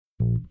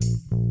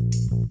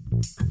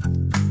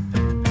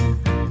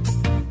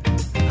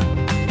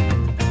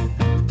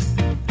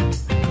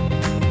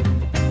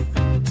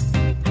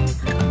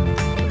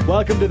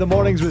Welcome to the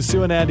Mornings with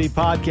Sue and Andy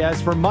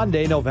podcast for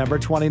Monday, November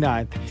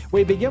 29th.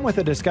 We begin with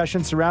a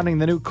discussion surrounding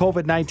the new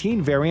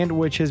COVID-19 variant,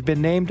 which has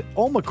been named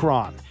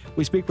Omicron.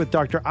 We speak with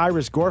Dr.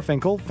 Iris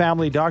Gorfinkel,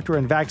 family doctor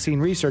and vaccine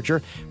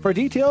researcher, for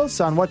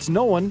details on what's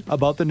known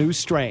about the new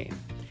strain.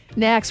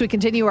 Next, we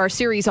continue our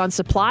series on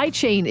supply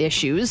chain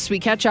issues. We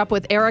catch up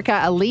with Erica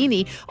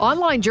Alini,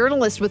 online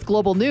journalist with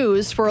Global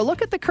News, for a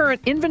look at the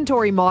current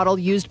inventory model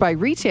used by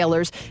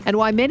retailers and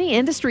why many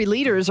industry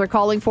leaders are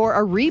calling for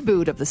a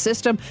reboot of the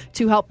system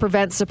to help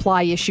prevent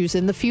supply issues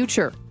in the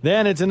future.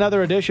 Then it's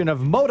another edition of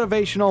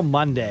Motivational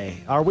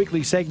Monday, our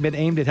weekly segment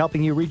aimed at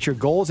helping you reach your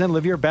goals and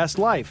live your best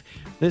life.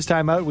 This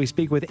time out, we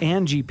speak with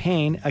Angie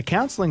Payne, a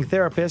counseling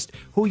therapist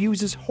who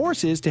uses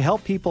horses to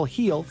help people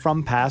heal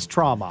from past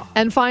trauma.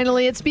 And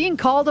finally, it's being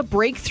called a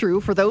breakthrough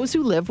for those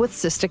who live with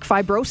cystic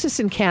fibrosis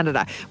in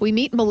Canada. We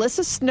meet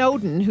Melissa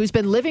Snowden, who's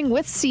been living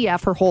with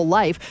CF her whole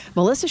life.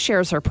 Melissa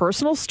shares her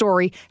personal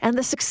story and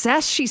the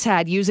success she's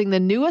had using the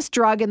newest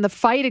drug in the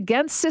fight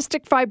against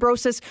cystic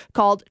fibrosis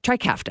called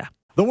Trikafta.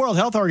 The World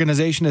Health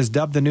Organization has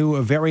dubbed the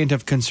new variant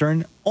of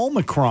concern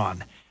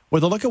Omicron.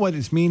 With a look at what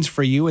this means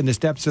for you and the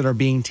steps that are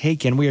being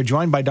taken, we are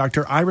joined by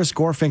Dr. Iris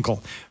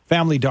Gorfinkel,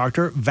 family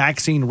doctor,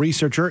 vaccine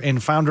researcher,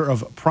 and founder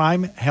of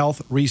Prime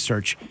Health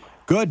Research.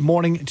 Good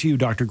morning to you,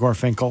 Dr.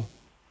 Gorfinkel.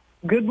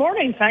 Good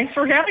morning. Thanks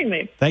for having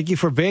me. Thank you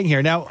for being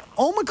here. Now,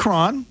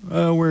 Omicron,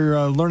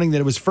 we're learning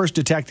that it was first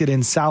detected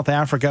in South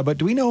Africa, but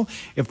do we know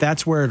if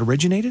that's where it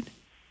originated?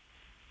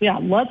 Yeah,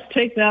 let's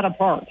take that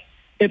apart.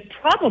 It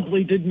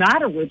probably did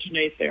not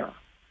originate there,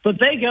 but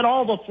they get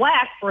all the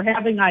flack for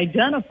having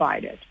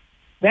identified it.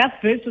 That's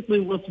basically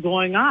what's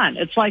going on.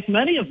 It's like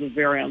many of the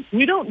variants.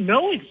 We don't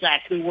know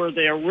exactly where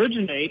they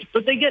originate,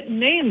 but they get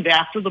named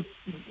after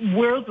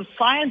where the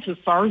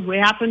scientists are. We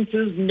happen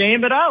to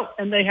name it out,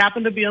 and they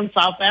happen to be in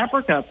South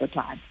Africa at the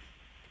time.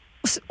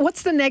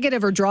 What's the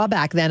negative or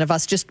drawback then of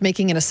us just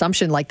making an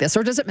assumption like this,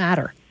 or does it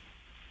matter?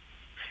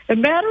 It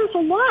matters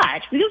a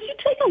lot because you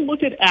take a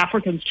look at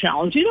Africans'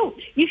 challenge. You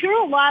hear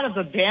a lot of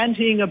the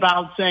bandying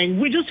about saying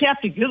we just have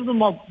to give them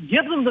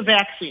the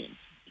vaccine.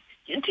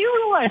 Do you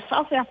realize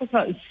South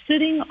Africa is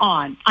sitting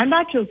on, I'm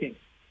not joking,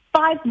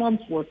 5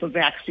 months worth of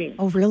vaccines?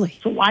 Oh, really?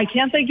 So why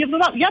can't they give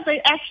them up? Yeah, they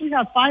actually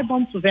have 5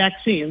 months of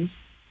vaccines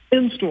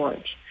in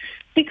storage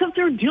because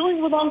they're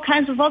dealing with all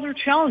kinds of other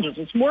challenges.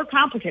 It's more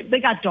complicated. They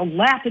got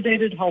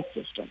dilapidated health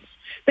systems.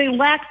 They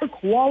lack the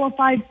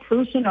qualified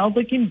personnel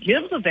that can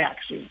give the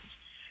vaccines.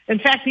 In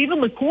fact,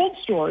 even the cold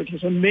storage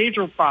is a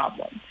major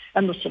problem.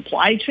 And the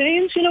supply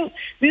chains,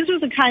 these are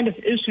the kind of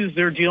issues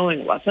they're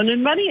dealing with. And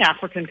in many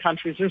African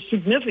countries, there's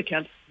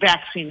significant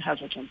vaccine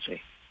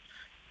hesitancy.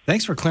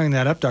 Thanks for clearing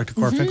that up, Dr.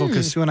 Gorfinkel,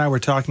 because Sue and I were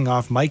talking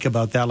off mic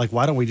about that. Like,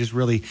 why don't we just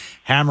really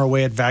hammer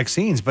away at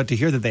vaccines? But to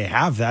hear that they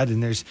have that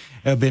and there's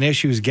been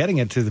issues getting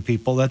it to the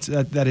people,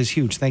 that is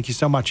huge. Thank you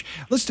so much.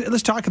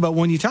 Let's talk about,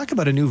 when you talk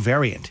about a new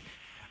variant,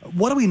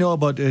 what do we know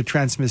about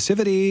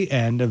transmissivity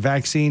and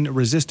vaccine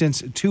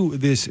resistance to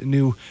this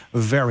new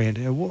variant?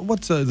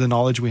 What's the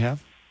knowledge we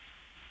have?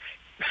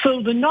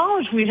 So the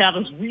knowledge we have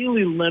is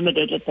really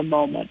limited at the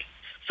moment.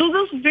 So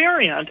this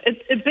variant,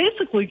 it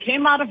basically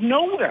came out of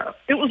nowhere.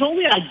 It was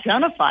only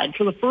identified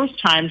for the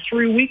first time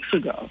 3 weeks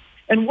ago.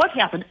 And what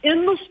happened?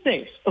 In the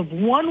space of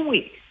 1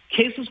 week,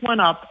 cases went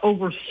up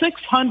over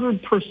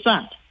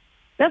 600%.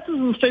 That's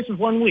in the space of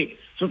 1 week.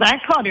 So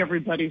that caught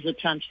everybody's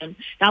attention.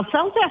 Now,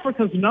 South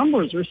Africa's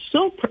numbers are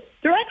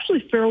they're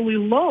actually fairly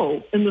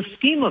low in the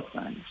scheme of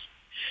things.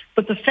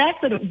 But the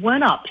fact that it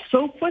went up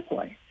so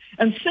quickly,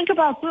 and think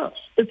about this,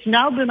 it's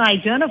now been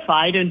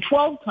identified in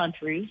 12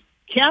 countries.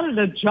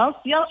 Canada, just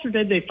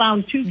yesterday, they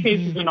found 2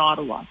 cases in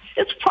Ottawa.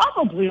 It's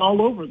probably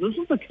all over. This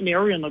is a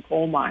canary in the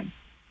coal mine.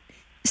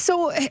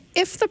 So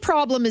if the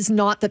problem is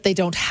not that they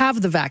don't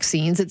have the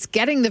vaccines, it's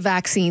getting the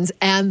vaccines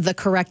and the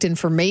correct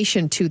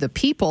information to the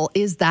people,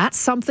 is that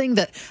something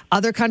that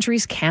other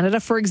countries, Canada,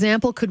 for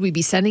example, could we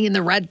be sending in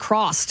the Red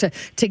Cross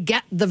to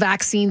get the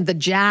vaccine, the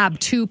jab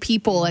to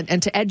people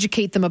and to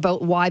educate them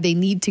about why they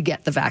need to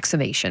get the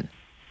vaccination?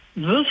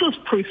 This is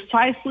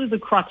precisely the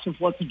crux of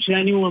what's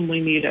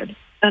genuinely needed.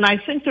 And I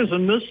think there's a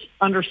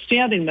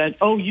misunderstanding that,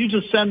 you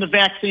just send the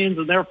vaccines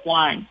and they're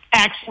flying.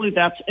 Actually,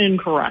 that's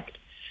incorrect.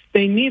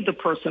 They need the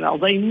personnel.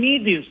 They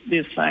need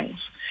these things.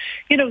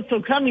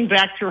 So coming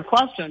back to your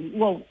question,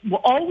 well,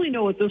 all we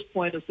know at this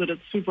point is that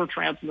it's super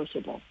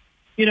transmissible.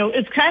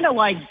 It's kind of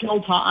like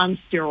Delta on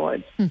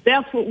steroids.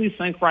 That's what we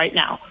think right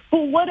now.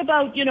 But what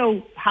about,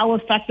 how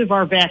effective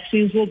our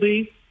vaccines will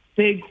be?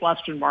 Big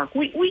question mark.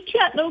 We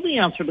can't know the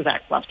answer to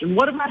that question.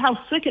 What about how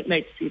sick it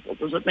makes people?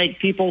 Does it make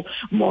people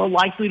more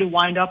likely to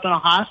wind up in a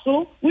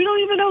hospital? We don't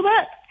even know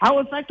that. How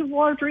effective will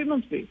our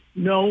treatments be?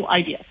 No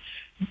idea.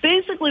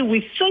 Basically,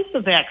 we think the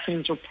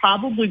vaccines are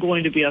probably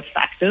going to be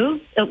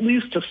effective, at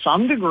least to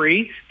some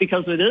degree,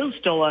 because it is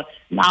still a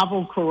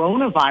novel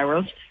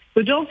coronavirus.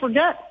 But don't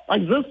forget,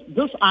 like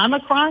this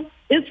Omicron,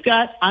 It's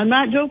got, I'm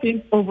not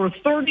joking, over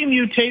 30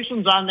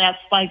 mutations on that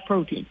spike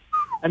protein.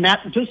 And that,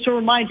 just to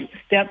remind you,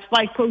 that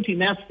spike protein,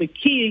 that's the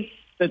key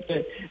that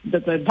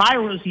the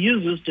virus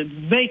uses to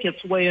make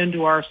its way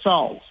into our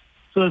cells.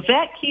 So if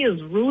that key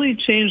has really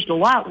changed a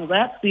lot, well,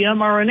 that's the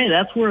mRNA.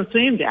 That's where it's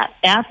aimed at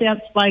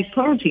that spike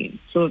protein.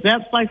 So if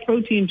that spike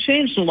protein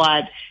changed a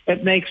lot,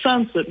 it makes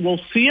sense that we'll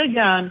see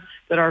again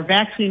that our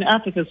vaccine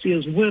efficacy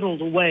is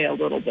whittled away a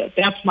little bit.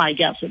 That's my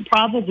guess. It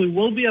probably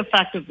will be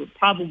effective, but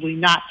probably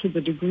not to the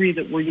degree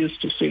that we're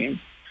used to seeing.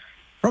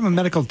 From a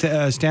medical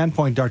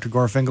standpoint, Dr.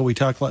 Gorfinkel, we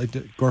talk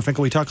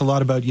a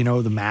lot about,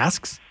 the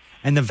masks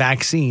and the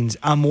vaccines.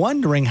 I'm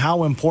wondering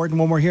how important,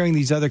 when we're hearing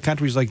these other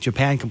countries like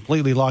Japan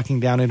completely locking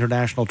down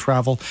international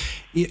travel,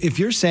 if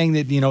you're saying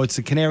that, it's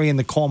the canary in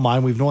the coal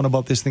mine, we've known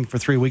about this thing for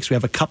 3 weeks, we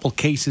have a couple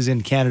cases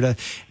in Canada,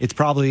 it's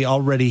probably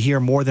already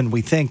here more than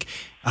we think.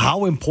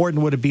 How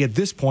important would it be at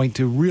this point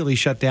to really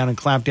shut down and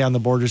clamp down the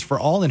borders for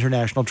all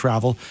international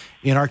travel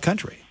in our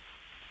country?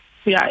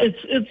 Yeah,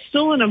 it's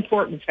still an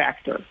important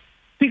factor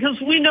because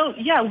we know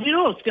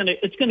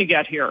it's going to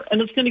get here,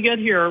 and it's going to get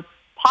here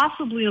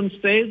possibly in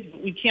spades,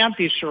 but we can't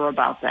be sure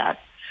about that.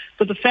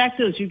 But the fact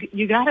is,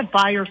 you got to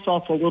buy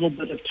yourself a little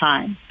bit of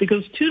time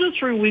because 2 to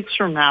 3 weeks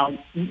from now,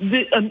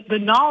 the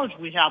knowledge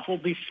we have will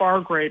be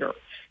far greater.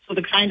 So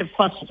the kind of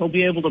questions will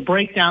be able to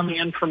break down the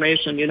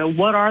information.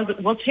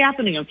 What's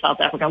happening in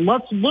South Africa?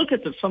 Let's look at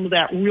some of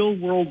that real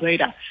world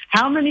data.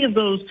 How many of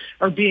those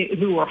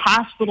who are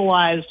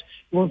hospitalized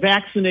were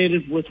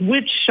vaccinated with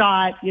which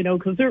shot?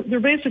 Because they're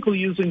basically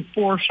using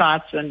 4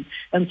 shots in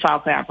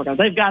South Africa.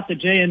 They've got the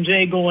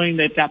J&J going,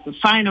 they've got the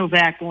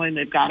Sinovac going,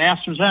 they've got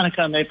AstraZeneca,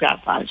 and they've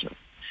got Pfizer.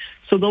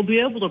 So they'll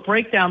be able to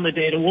break down the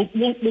data.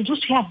 We'll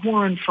just have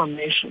more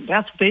information.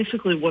 That's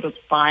basically what it's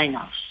buying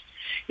us.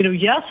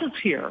 Yes, it's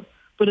here,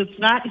 but it's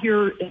not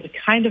here in the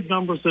kind of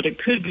numbers that it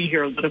could be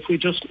here that if we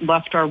just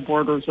left our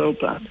borders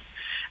open.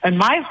 And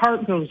my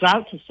heart goes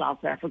out to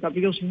South Africa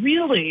because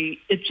really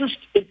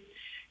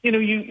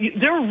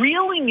they're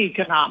reeling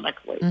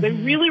economically. Mm-hmm. They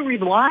really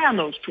rely on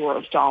those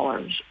tourist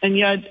dollars. And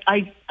yet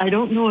I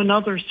don't know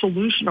another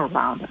solution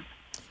around it.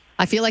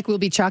 I feel like we'll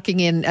be checking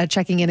in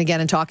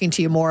again and talking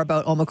to you more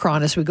about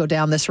Omicron as we go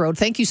down this road.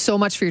 Thank you so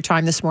much for your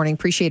time this morning.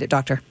 Appreciate it,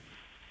 Doctor.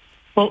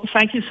 Well,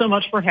 thank you so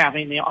much for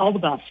having me. All the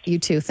best. You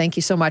too. Thank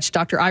you so much.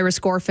 Dr. Iris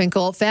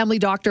Gorfinkel, family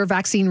doctor,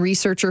 vaccine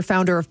researcher,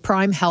 founder of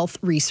Prime Health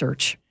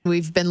Research.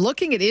 We've been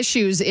looking at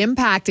issues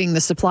impacting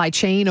the supply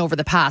chain over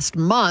the past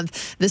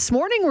month. This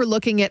morning, we're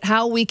looking at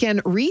how we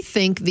can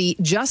rethink the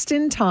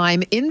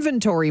just-in-time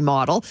inventory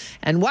model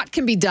and what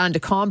can be done to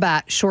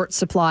combat short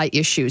supply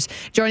issues.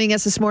 Joining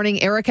us this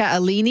morning, Erica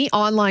Alini,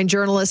 online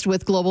journalist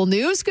with Global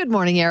News. Good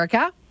morning,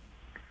 Erica.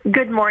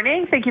 Good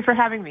morning. Thank you for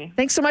having me.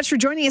 Thanks so much for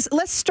joining us.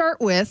 Let's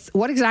start with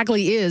what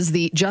exactly is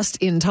the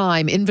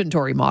just-in-time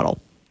inventory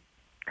model?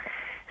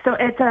 So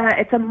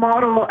it's a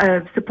model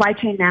of supply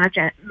chain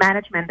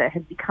management that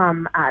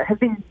has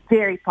been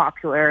very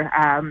popular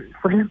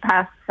for the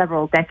past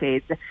several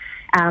decades.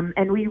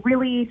 And we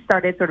really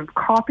started sort of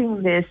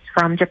copying this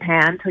from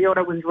Japan.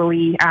 Toyota was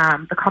really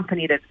the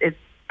company that is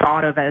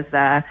thought of as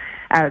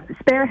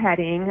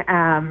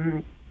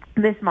spearheading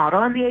this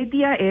model. And the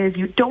idea is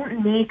you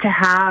don't need to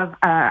have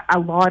a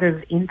lot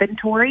of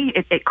inventory.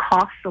 It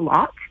costs a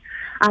lot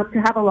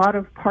to have a lot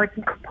of parts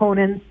and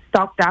components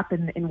stocked up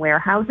in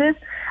warehouses.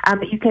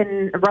 You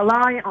can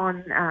rely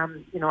on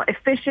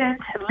efficient,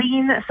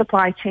 lean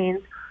supply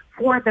chains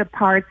for the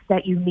parts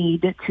that you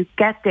need to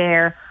get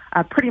there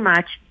pretty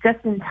much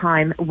just in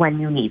time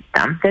when you need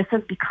them. This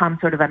has become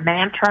sort of a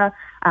mantra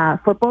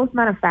for both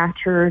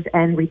manufacturers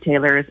and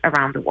retailers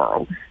around the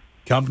world.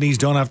 Companies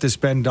don't have to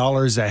spend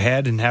dollars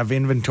ahead and have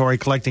inventory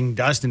collecting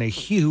dust in a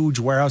huge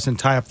warehouse and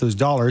tie up those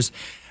dollars.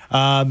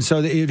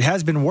 So it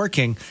has been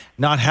working,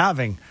 not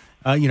having,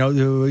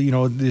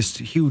 this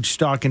huge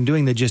stock and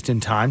doing the just in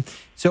time.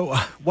 So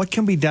what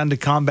can be done to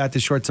combat the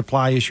short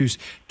supply issues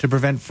to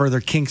prevent further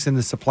kinks in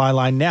the supply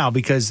line now?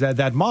 Because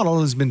that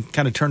model has been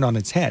kind of turned on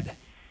its head.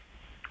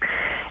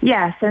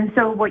 Yes, and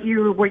so what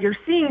you're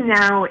seeing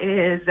now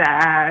is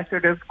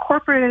sort of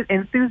corporate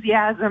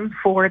enthusiasm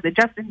for the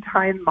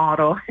just-in-time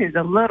model is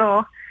a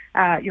little,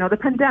 the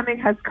pandemic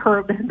has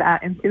curbed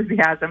that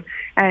enthusiasm,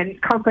 and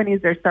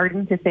companies are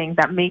starting to think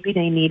that maybe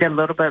they need a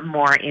little bit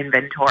more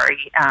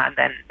inventory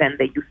than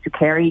they used to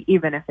carry,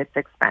 even if it's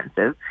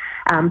expensive.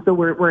 So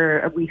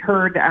we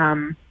heard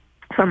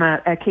from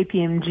a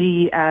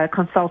KPMG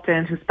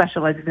consultant who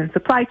specializes in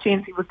supply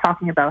chains. He was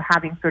talking about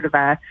having sort of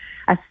a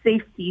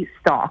safety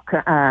stock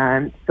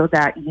so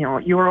that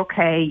you're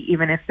okay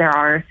even if there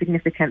are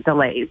significant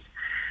delays.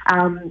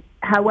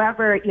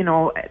 However,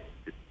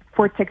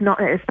 for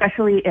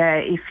especially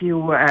if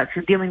you're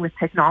dealing with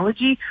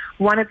technology,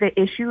 one of the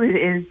issues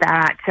is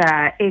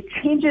that it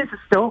changes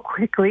so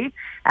quickly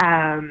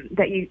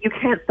that you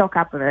can't stock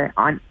up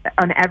on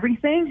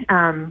everything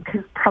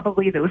because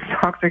probably those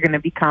stocks are going to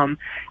become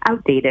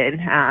outdated,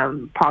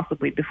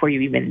 possibly before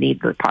you even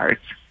need the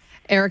parts.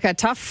 Erica,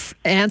 tough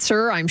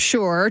answer, I'm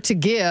sure, to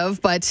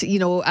give. But,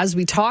 as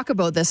we talk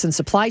about this and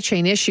supply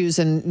chain issues,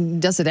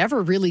 and does it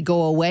ever really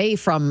go away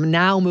from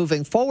now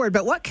moving forward?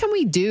 But what can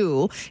we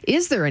do?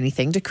 Is there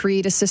anything to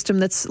create a system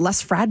that's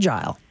less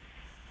fragile?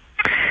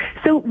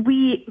 So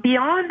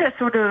beyond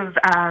sort of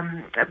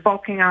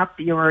bulking up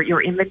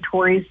your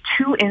inventories,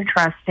 two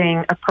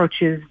interesting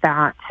approaches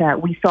that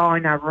we saw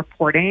in our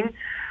reporting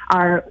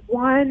are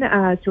one,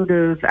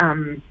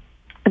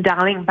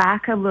 dialing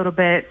back a little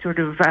bit,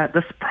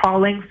 the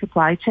sprawling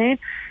supply chain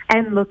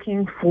and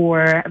looking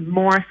for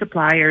more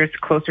suppliers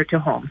closer to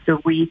home.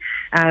 So we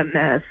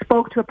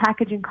spoke to a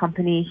packaging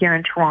company here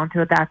in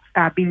Toronto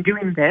that's been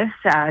doing this.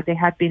 They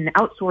had been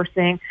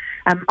outsourcing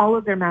all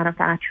of their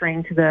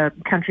manufacturing to the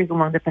countries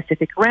along the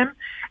Pacific Rim.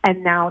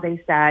 And now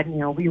they said,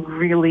 we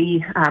really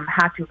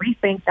had to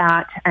rethink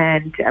that,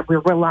 and we're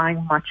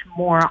relying much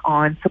more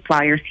on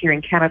suppliers here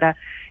in Canada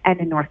and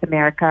in North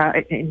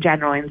America in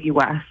general, in the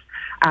U.S.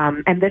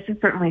 And this is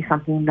certainly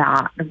something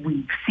that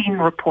we've seen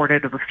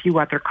reported of a few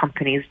other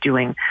companies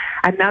doing.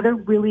 Another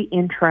really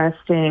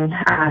interesting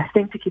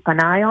thing to keep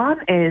an eye on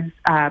is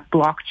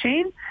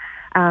blockchain.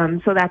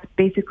 So that's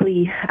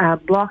basically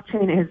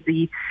blockchain is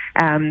the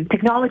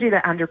technology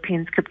that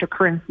underpins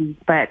cryptocurrencies,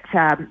 but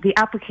the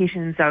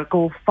applications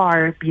go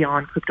far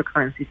beyond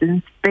cryptocurrencies. And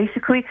it's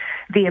basically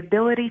the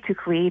ability to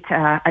create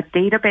a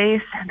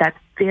database that's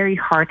very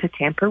hard to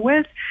tamper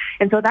with.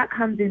 And so that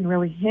comes in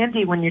really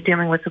handy when you're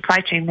dealing with supply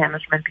chain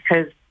management,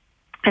 because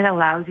it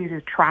allows you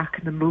to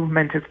track the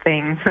movement of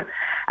things,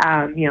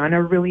 in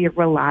a really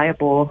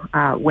reliable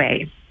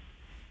way.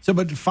 So,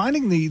 but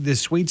finding the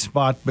sweet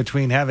spot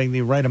between having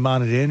the right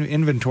amount of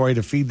inventory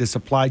to feed the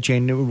supply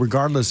chain,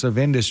 regardless of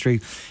industry,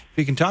 if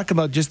you can talk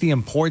about just the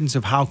importance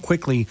of how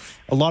quickly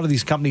a lot of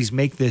these companies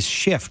make this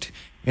shift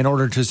in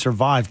order to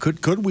survive.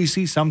 Could we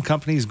see some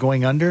companies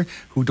going under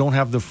who don't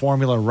have the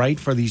formula right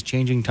for these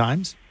changing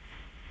times?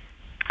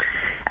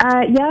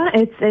 Yeah,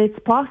 it's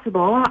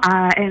possible.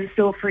 And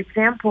so, for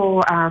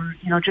example,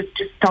 just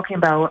talking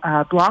about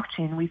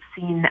blockchain,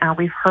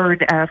 we've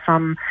heard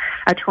from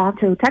a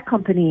Toronto tech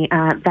company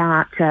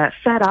that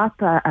set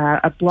up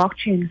a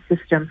blockchain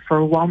system for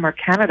Walmart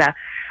Canada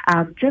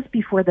just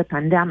before the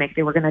pandemic.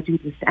 They were going to do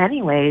this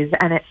anyways,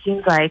 and it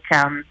seems like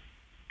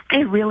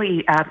it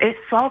really it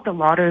solved a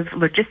lot of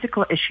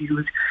logistical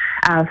issues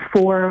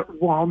for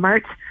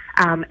Walmart.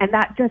 And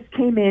that just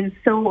came in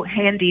so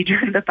handy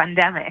during the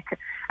pandemic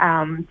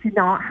to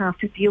not have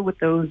to deal with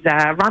those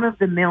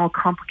run-of-the-mill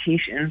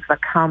complications that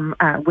come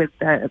with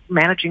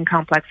managing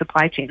complex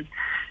supply chains.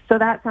 So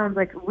that sounds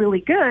like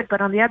really good.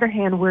 But on the other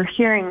hand, we're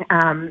hearing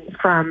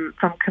from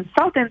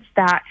consultants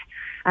that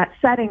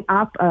setting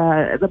up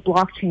the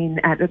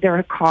blockchain, there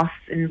are costs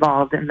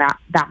involved, and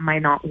that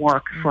might not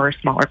work for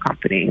smaller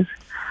companies.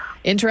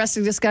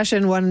 Interesting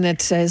discussion, one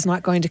that is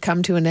not going to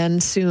come to an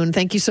end soon.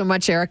 Thank you so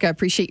much, Erica.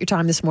 Appreciate your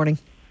time this morning.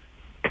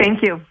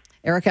 Thank you.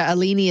 Erica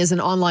Alini is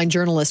an online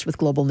journalist with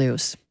Global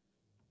News.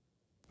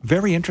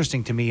 Very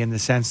interesting to me in the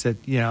sense that,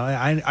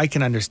 I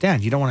can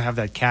understand. You don't want to have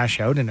that cash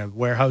out in a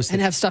warehouse.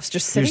 And have stuff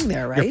just sitting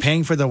there, right? You're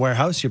paying for the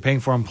warehouse. You're paying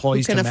for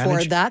employees to manage. Who can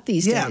afford that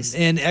these days?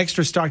 Yeah, and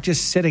extra stock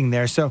just sitting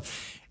there. So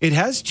it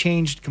has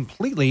changed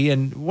completely.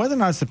 And whether or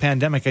not it's the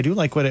pandemic, I do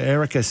like what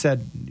Erica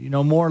said,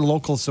 more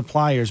local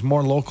suppliers,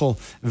 more local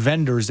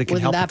vendors that can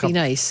help. Wouldn't that be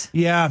nice?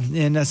 Yeah,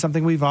 and that's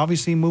something we've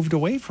obviously moved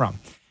away from.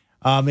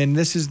 And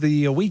this is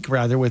the week,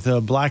 rather, with a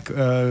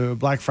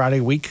Black Friday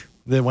week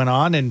that went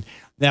on, and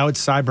now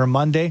it's Cyber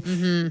Monday.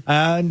 Mm-hmm.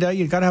 And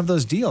you got to have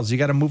those deals. You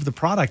got to move the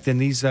product,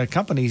 and these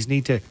companies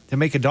need to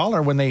make a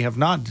dollar when they have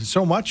not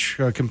so much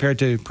compared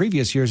to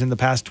previous years in the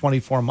past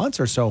 24 months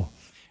or so.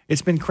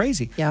 It's been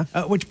crazy. Yeah.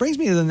 Which brings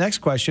me to the next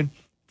question.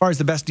 As far as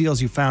the best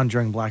deals you found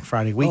during Black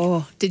Friday week.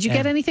 Oh, did you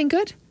get anything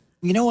good?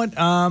 You know what?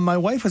 My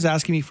wife was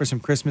asking me for some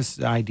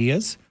Christmas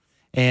ideas,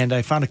 and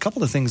I found a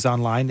couple of things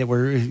online that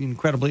were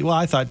incredibly,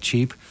 I thought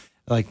cheap,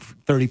 like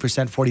 30%,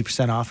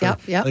 40% off.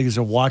 Yep. I think there's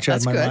a watch.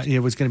 That's good. It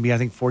was going to be, I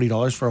think,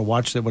 $40 for a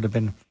watch that would have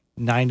been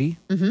 $90.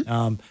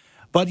 Mm-hmm.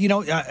 But,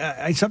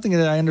 something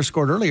that I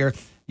underscored earlier,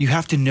 you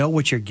have to know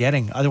what you're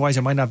getting. Otherwise,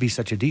 it might not be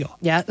such a deal.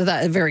 Yeah,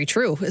 that's very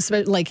true. It's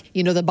like,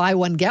 the buy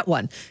one, get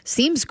one.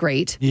 Seems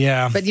great.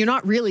 Yeah. But you're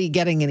not really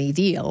getting any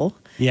deal.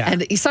 Yeah.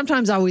 And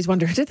sometimes I always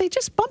wonder, did they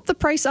just bump the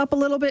price up a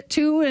little bit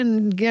too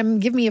and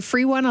give me a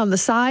free one on the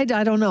side?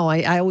 I don't know.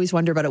 I always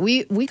wonder about it.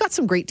 We got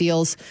some great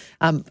deals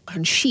on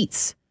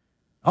sheets.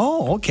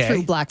 Oh, okay.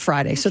 Through Black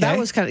Friday. So that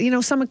was kind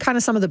of, some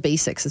of the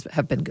basics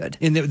have been good.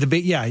 And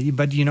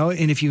but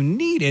and if you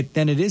need it,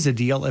 then it is a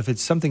deal. If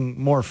it's something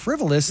more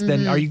frivolous,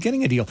 then are you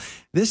getting a deal?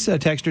 This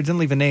texter didn't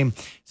leave a name,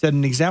 said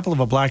an example of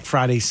a Black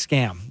Friday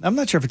scam. I'm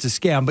not sure if it's a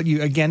scam, but you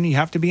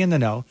have to be in the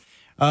know.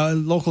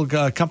 Local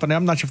company,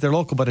 I'm not sure if they're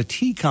local, but a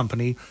tea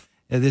company,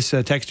 this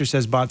texter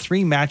says, bought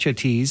 3 matcha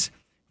teas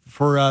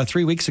for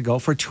 3 weeks ago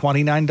for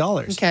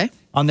 $29. Okay.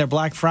 On their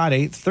Black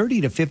Friday,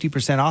 30 to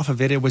 50% off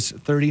of it. It was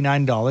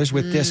 $39.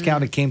 With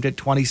discount, it came to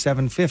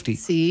 $27.50.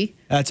 See?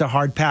 That's a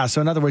hard pass.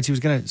 So in other words, he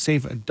was going to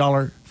save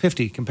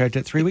 $1.50 compared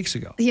to 3 weeks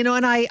ago. You know,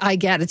 and I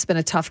get it's been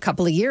a tough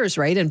couple of years,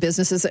 right? And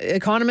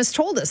economists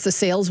told us the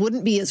sales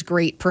wouldn't be as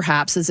great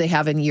perhaps as they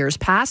have in years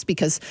past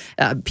because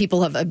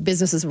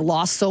businesses have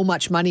lost so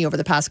much money over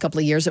the past couple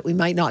of years that we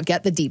might not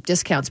get the deep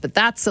discounts. But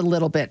that's a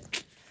little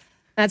bit...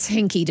 That's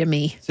hinky to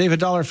me. Save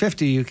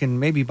 $1.50, you can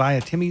maybe buy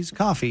a Timmy's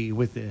coffee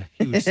with the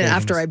huge savings.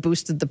 After I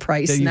boosted the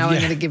price, now I'm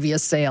going to give you a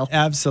sale.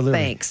 Absolutely.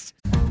 Thanks.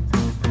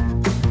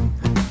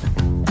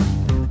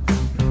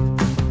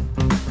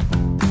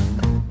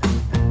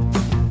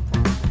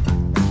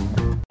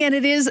 And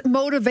it is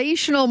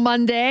Motivational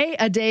Monday,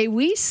 a day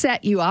we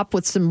set you up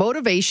with some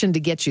motivation to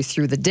get you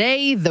through the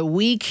day, the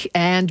week,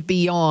 and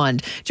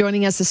beyond.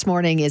 Joining us this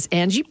morning is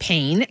Angie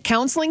Payne,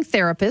 counseling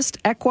therapist,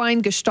 equine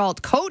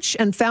gestalt coach,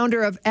 and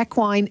founder of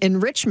Equine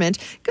Enrichment.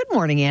 Good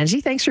morning, Angie.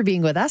 Thanks for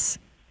being with us.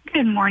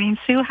 Good morning,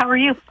 Sue. How are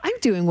you? I'm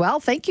doing well.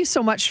 Thank you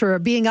so much for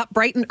being up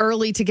bright and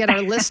early to get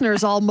our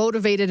listeners all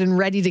motivated and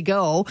ready to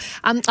go.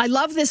 I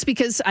love this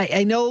because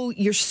I know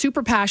you're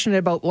super passionate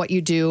about what you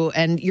do,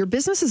 and your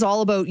business is all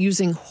about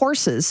using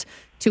horses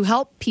to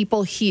help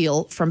people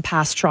heal from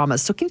past traumas.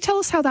 So can you tell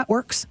us how that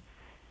works?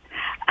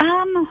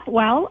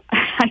 Well,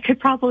 I could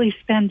probably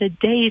spend a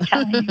day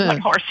telling you what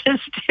horses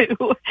do.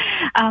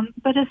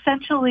 But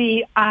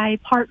essentially, I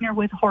partner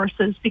with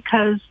horses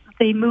because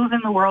they move in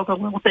the world a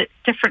little bit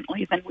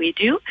differently than we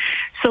do.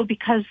 So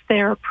because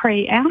they're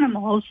prey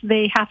animals,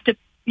 they have to,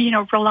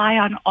 rely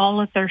on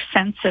all of their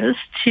senses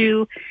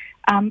to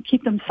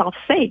keep themselves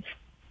safe.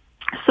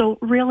 So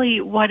really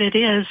what it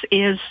is,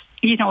 as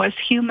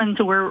humans,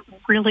 we're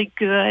really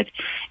good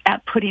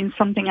at putting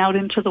something out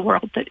into the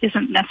world that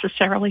isn't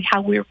necessarily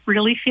how we're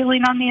really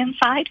feeling on the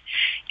inside.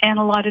 And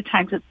a lot of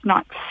times it's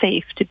not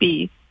safe to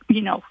be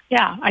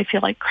I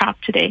feel like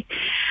crap today.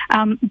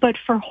 But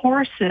for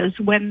horses,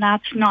 when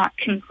that's not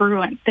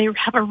congruent, they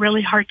have a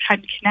really hard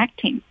time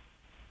connecting.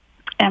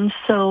 And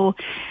so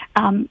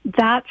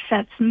that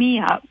sets me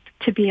up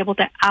to be able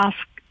to ask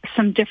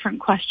some different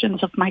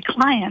questions of my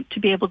client to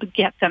be able to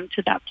get them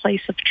to that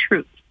place of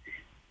truth.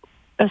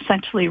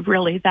 Essentially,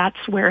 really,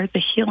 that's where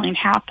the healing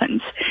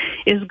happens,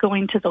 is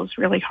going to those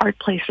really hard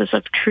places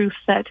of truth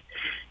that,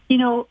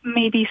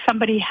 maybe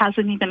somebody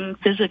hasn't even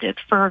visited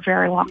for a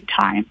very long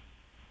time.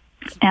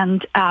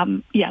 And,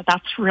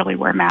 that's really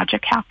where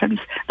magic happens.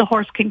 The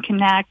horse can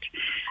connect.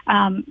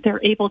 They're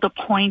able to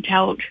point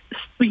out,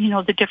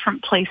 the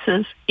different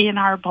places in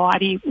our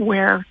body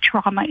where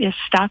trauma is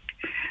stuck.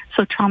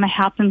 So trauma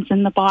happens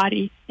in the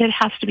body. It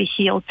has to be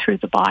healed through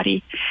the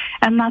body.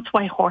 And that's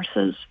why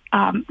horses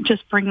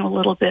just bring a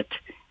little bit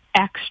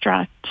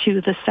extra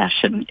to the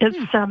session.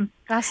 It's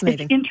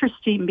fascinating. It's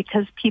interesting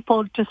because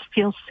people just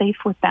feel safe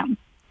with them.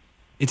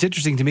 It's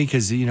interesting to me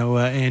because,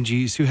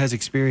 Angie, Sue has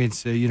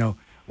experience,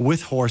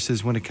 with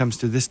horses when it comes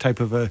to this type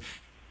of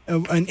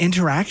an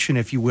interaction,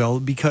 if you will,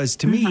 because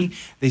to me,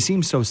 they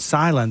seem so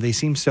silent. They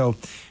seem so,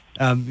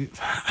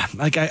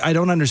 I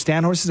don't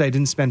understand horses. I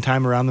didn't spend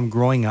time around them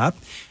growing up.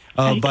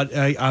 But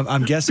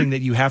I'm guessing that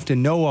you have to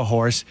know a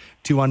horse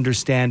to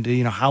understand,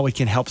 how it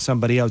can help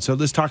somebody out. So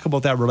let's talk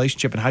about that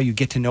relationship and how you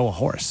get to know a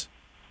horse.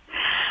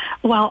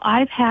 Well,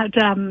 I've had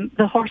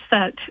the horse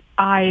that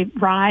I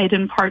ride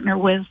and partner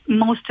with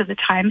most of the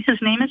time.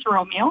 His name is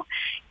Romeo,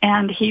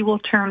 and he will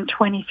turn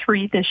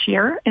 23 this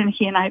year, and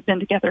he and I have been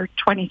together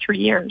 23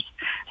 years.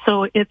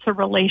 So it's a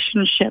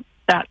relationship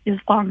that is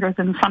longer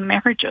than some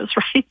marriages,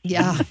 right?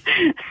 Yeah.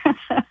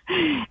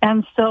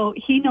 And so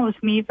he knows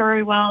me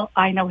very well.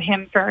 I know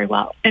him very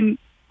well. And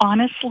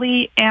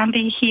honestly,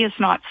 Andy, he is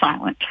not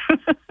silent.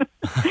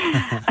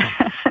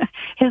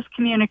 His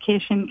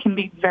communication can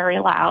be very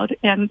loud.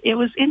 And it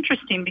was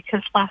interesting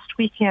because last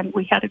weekend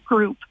we had a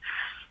group,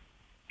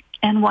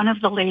 and one of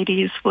the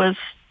ladies was,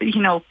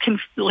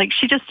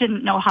 she just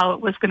didn't know how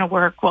it was going to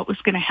work, what was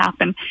going to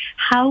happen.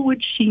 How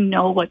would she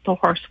know what the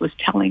horse was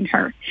telling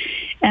her?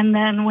 And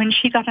then when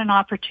she got an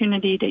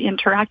opportunity to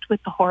interact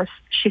with the horse,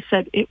 she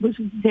said it was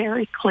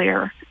very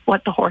clear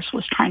what the horse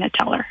was trying to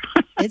tell her.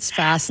 It's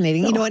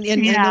fascinating. And I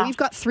know you've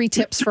got 3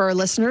 tips for our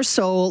listeners.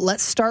 So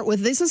let's start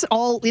with, this is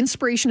all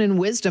inspiration and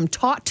wisdom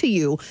taught to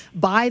you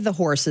by the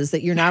horses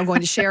that you're now going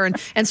to share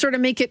and sort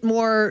of make it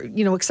more,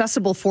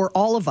 accessible for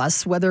all of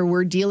us, whether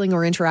we're dealing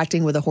or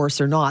interacting with a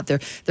horse or not.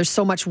 There's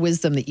so much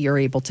wisdom that you're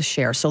able to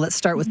share. So let's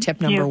start with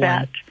tip number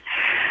 1.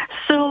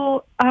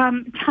 So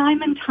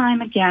time and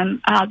time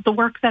again, the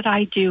work that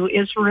I do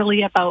is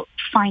really about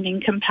finding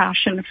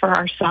compassion for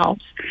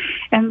ourselves.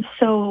 And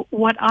so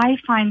what I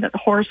find that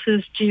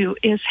horses do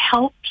is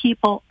help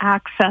people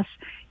access,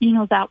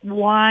 that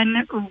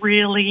one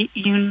really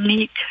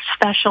unique,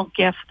 special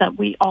gift that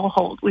we all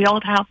hold. We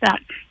all have that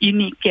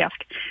unique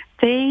gift.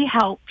 They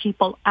help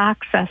people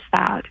access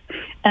that.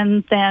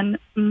 And then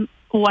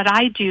what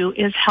I do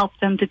is help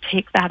them to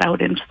take that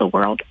out into the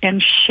world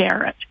and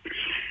share it.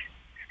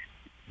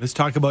 Let's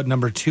talk about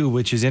number 2,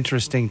 which is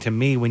interesting to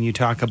me when you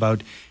talk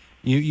about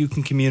you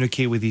can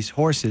communicate with these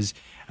horses.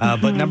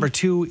 But number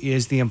 2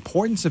 is the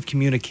importance of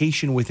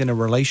communication within a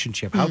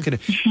relationship. How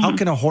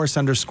can a horse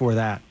underscore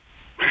that?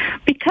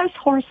 Because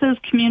horses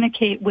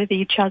communicate with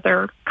each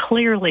other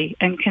clearly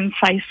and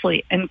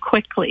concisely and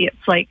quickly.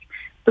 It's like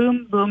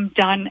boom, boom,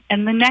 done.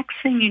 And the next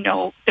thing you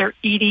know, they're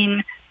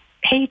eating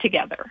hay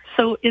together.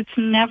 So it's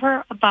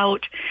never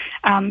about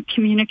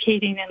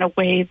communicating in a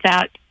way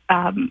that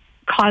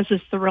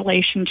causes the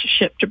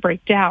relationship to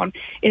break down.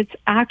 It's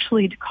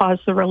actually to cause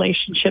the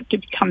relationship to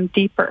become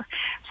deeper.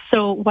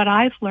 So what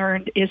I've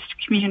learned is to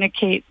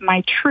communicate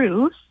my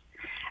truth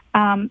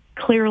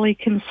clearly,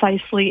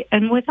 concisely,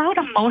 and without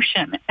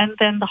emotion. And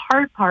then the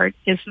hard part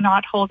is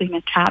not holding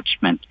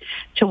attachment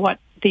to what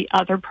the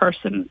other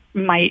person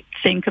might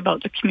think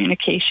about the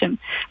communication.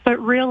 But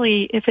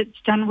really, if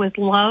it's done with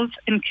love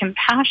and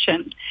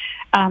compassion,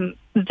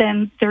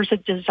 then there's a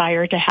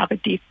desire to have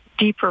a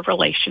deeper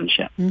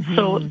relationship.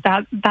 So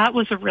that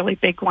was a really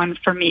big one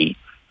for me.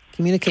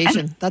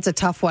 Communication. That's a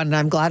tough one. And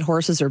I'm glad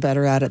horses are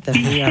better at it than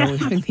we are.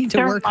 We need to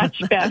work on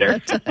much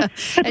better.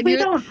 And we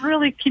don't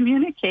really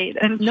communicate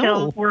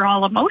until we're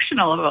all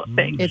emotional about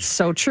things. It's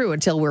so true.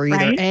 Until we're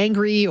either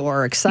angry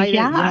or excited.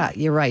 Yeah,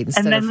 you're right.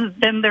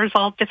 Then there's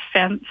all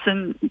defense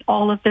and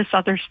all of this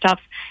other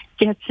stuff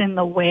gets in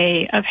the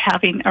way of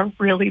having a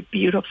really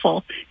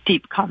beautiful,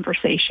 deep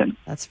conversation.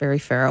 That's very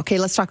fair. Okay,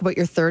 let's talk about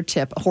your third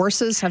tip.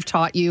 Horses have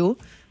taught you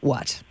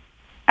what?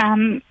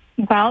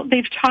 Well,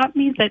 they've taught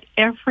me that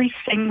every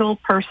single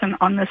person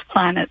on this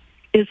planet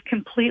is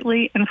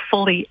completely and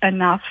fully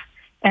enough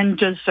and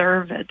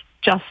deserved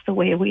just the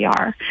way we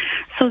are.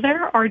 So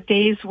there are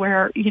days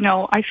where,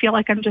 I feel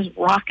like I'm just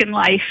rocking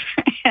life,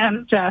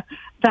 and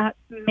that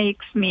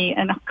makes me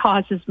and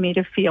causes me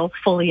to feel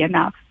fully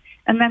enough.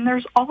 And then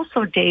there's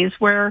also days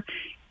where,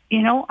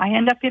 I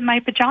end up in my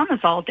pajamas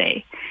all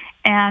day.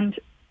 And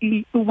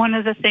one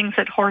of the things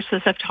that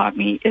horses have taught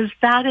me is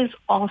that is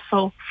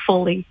also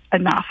fully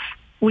enough.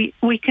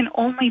 We can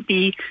only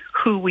be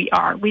who we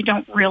are. We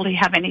don't really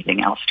have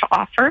anything else to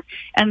offer,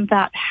 and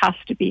that has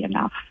to be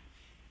enough.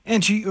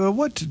 Angie,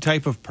 what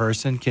type of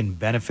person can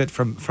benefit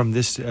from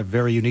this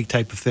very unique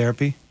type of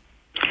therapy?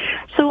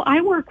 So I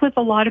work with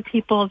a lot of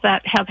people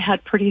that have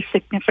had pretty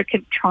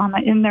significant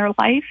trauma in their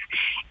life.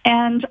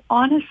 And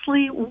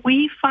honestly,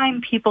 we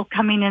find people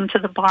coming into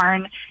the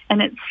barn,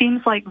 and it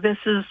seems like this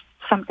is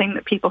something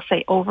that people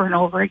say over and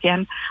over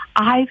again.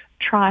 I've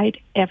tried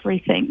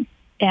everything,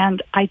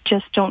 and I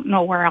just don't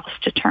know where else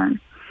to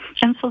turn.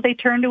 And so they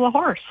turn to a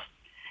horse.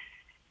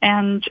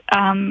 And,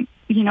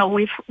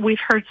 we've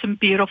heard some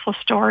beautiful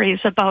stories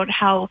about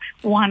how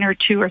 1 or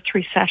 2 or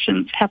 3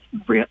 sessions have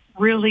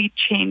really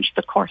changed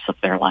the course of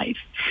their life.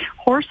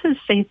 Horses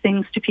say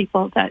things to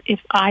people that if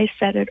I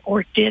said it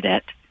or did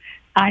it,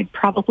 I'd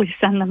probably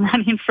send them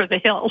running for the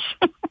hills.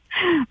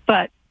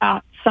 But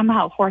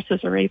somehow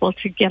horses are able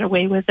to get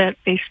away with it.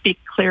 They speak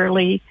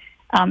clearly.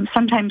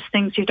 Sometimes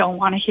things you don't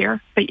want to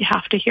hear, but you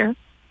have to hear.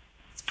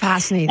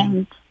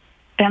 Fascinating.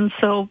 And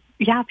so,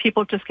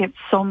 people just get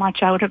so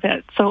much out of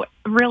it. So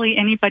really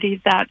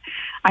anybody that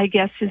I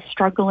guess is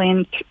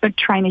struggling,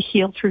 trying to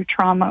heal through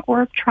trauma or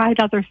have tried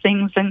other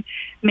things and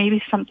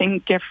maybe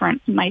something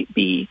different might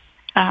be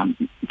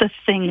the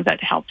thing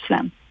that helps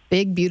them.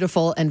 Big,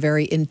 beautiful, and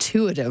very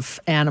intuitive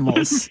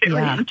animals.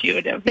 Very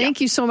intuitive. Thank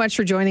you so much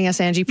for joining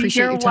us, Angie.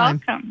 Appreciate your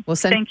time. You're welcome.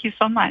 Thank you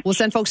so much. We'll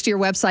send folks to your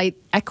website,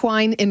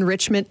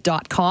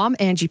 equineenrichment.com.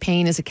 Angie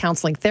Payne is a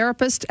counseling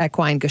therapist,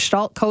 equine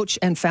gestalt coach,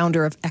 and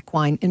founder of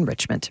Equine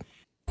Enrichment.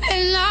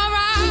 And I'll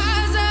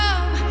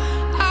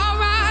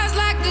rise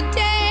like the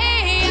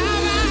day.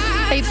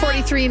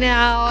 8:43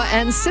 now,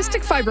 and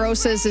cystic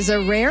fibrosis is a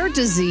rare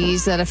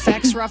disease that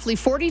affects roughly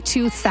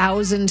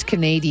 42,000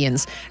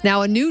 Canadians.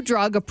 Now, a new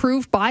drug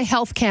approved by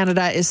Health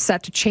Canada is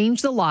set to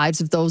change the lives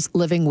of those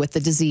living with the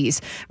disease.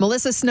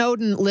 Melissa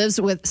Snowden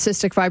lives with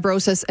cystic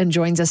fibrosis and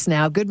joins us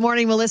now. Good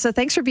morning, Melissa.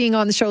 Thanks for being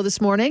on the show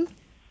this morning.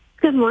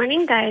 Good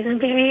morning, guys. I'm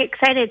very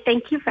excited.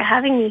 Thank you for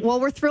having me. Well,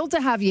 we're thrilled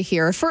to have you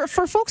here. For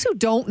folks who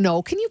don't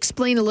know, can you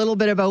explain a little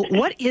bit about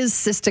what is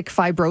cystic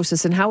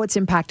fibrosis and how it's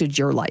impacted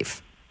your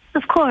life?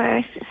 Of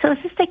course. So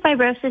cystic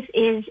fibrosis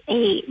is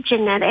a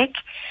genetic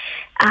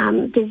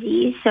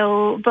disease.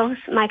 So both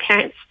my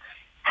parents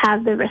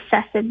have the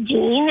recessive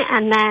gene,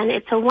 and then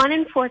it's a 1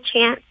 in 4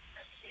 chance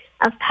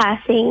of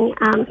passing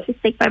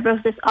cystic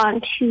fibrosis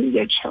on to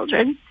your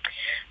children.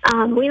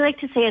 We like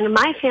to say in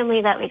my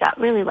family that we got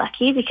really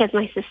lucky because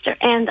my sister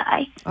and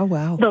I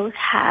both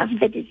have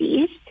the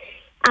disease.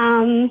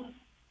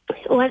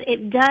 What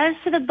it does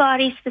to the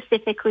body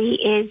specifically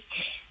is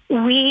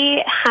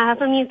we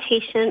have a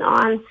mutation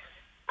on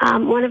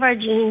one of our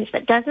genes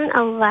that doesn't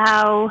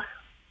allow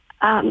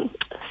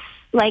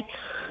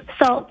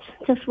salt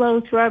to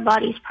flow through our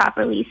bodies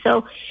properly.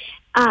 So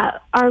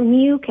our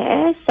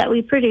mucus that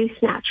we produce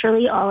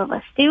naturally, all of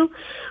us do,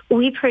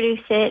 we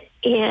produce it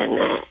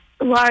in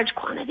large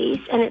quantities,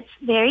 and it's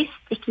very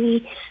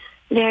sticky,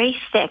 very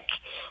thick,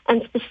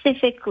 and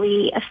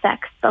specifically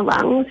affects the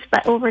lungs,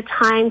 but over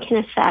time can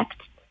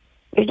affect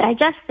your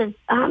digestive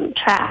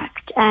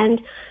tract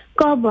and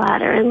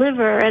gallbladder and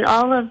liver and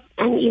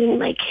and even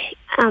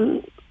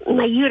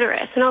my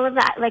uterus and all of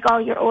that, like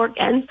all your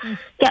organs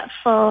get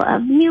full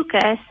of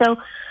mucus. So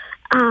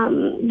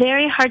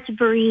very hard to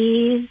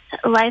breathe.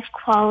 Life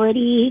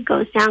quality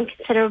goes down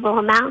considerable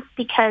amounts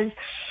because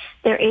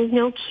there is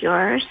no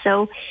cure.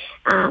 So,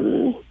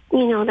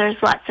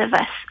 there's lots of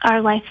us.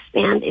 Our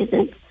lifespan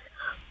isn't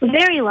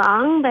very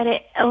long, but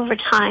it over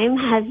time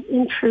has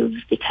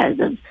improved because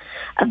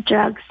of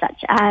drugs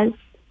such as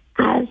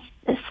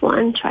this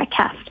one,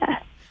 Trikafta.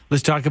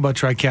 Let's talk about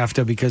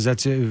Trikafta, because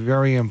that's a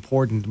very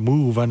important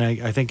move, and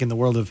I think in the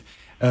world of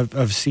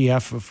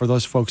CF, for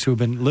those folks who have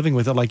been living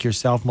with it like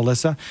yourself,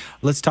 Melissa.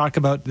 Let's talk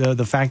about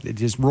the fact that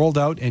it is rolled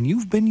out, and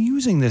you've been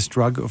using this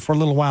drug for a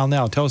little while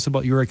now. Tell us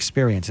about your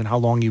experience and how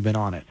long you've been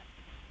on it.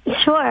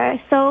 Sure.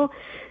 So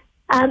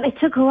it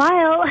took a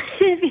while.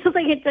 It feels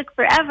like it took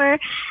forever.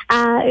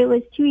 It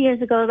was 2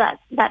 years ago that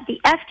the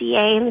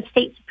FDA and the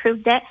states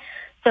approved it.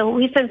 So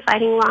we've been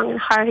fighting long and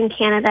hard in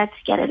Canada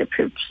to get it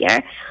approved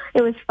here.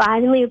 It was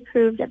finally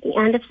approved at the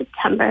end of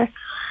September.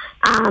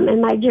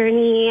 And my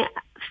journey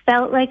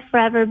felt like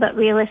forever, but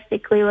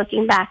realistically,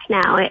 looking back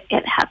now,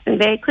 it happened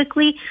very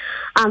quickly.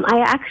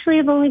 I actually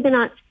have only been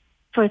on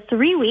for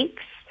 3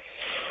 weeks.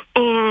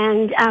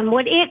 And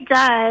what it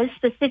does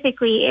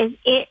specifically is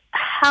it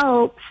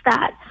helps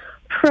that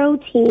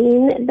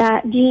protein,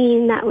 that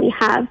gene that we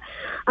have,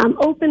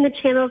 open the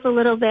channels a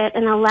little bit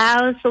and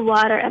allows the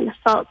water and the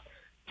salt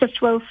to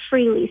flow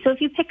freely. So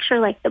if you picture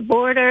like the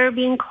border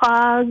being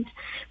clogged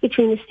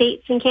between the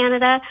States and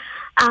Canada,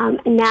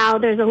 now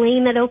there's a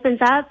lane that opens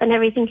up and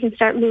everything can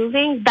start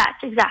moving.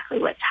 That's exactly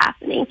what's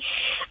happening.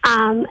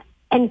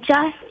 And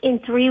just in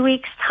 3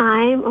 weeks'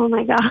 time, oh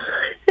my God,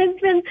 it's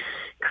been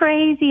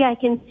crazy. I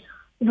can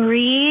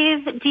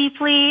breathe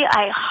deeply.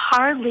 I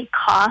hardly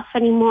cough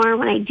anymore.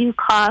 When I do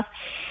cough,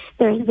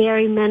 there's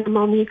very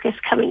minimal mucus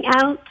coming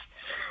out.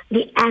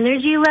 The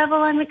energy level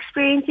I'm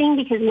experiencing,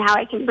 because now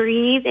I can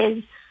breathe,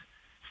 is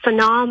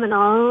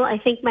phenomenal. I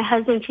think my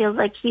husband feels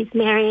like he's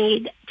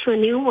married to a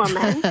new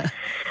woman.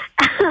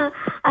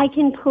 I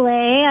can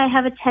play. I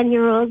have a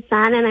 10-year-old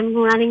son, and I'm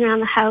running around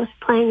the house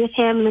playing with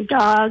him and the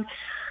dog.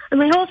 And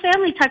my whole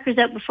family tuckers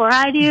out before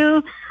I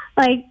do.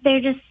 Like,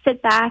 they just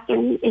sit back,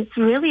 and it's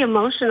really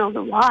emotional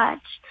to watch.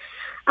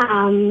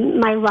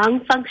 My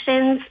lung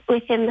functions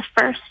within the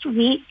first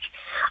week.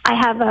 I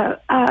have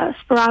a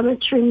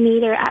spirometry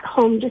meter at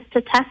home just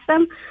to test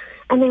them,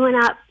 and they went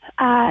up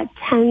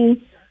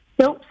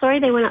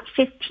they went up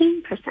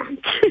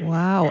 15%.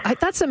 Wow.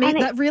 That's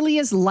amazing. That really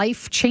is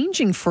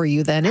life-changing for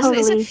you then, isn't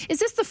it? Is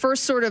this the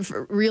first sort of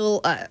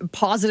real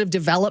positive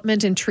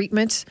development and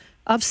treatment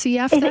of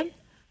CF then?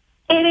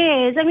 It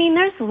is. I mean,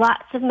 there's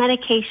lots of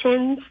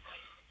medications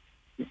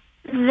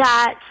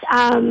that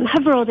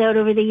have rolled out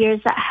over the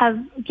years that have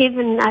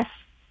given us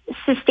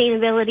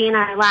sustainability in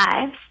our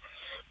lives.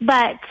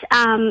 But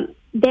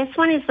this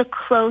one is the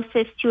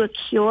closest to a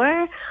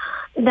cure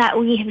that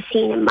we have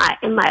seen in my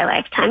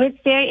lifetime.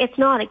 It's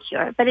not a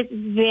cure, but it's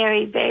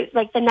very, very,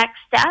 like the next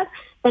step,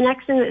 the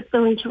next thing that's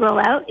going to roll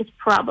out is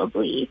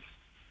probably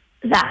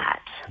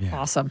that. Yeah.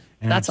 Awesome.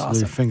 And that's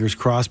awesome. Fingers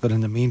crossed. But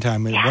in the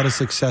meantime, what a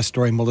success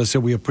story, Melissa.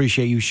 We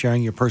appreciate you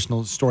sharing your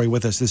personal story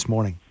with us this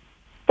morning.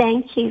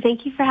 Thank you.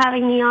 Thank you for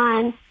having me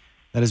on.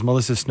 That is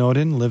Melissa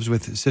Snowden, lives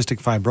with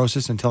cystic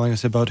fibrosis, and telling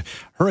us about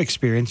her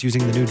experience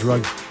using the new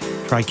drug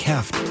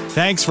Trikafta.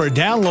 Thanks for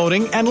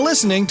downloading and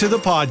listening to the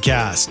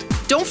podcast.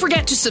 Don't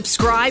forget to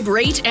subscribe,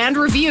 rate, and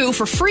review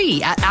for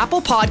free at Apple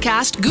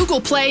Podcast,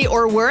 Google Play,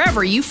 or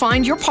wherever you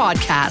find your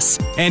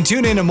podcasts. And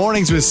tune in to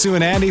Mornings with Sue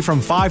and Andy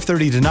from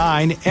 5:30 to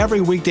 9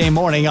 every weekday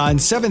morning on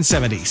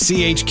 770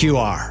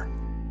 CHQR.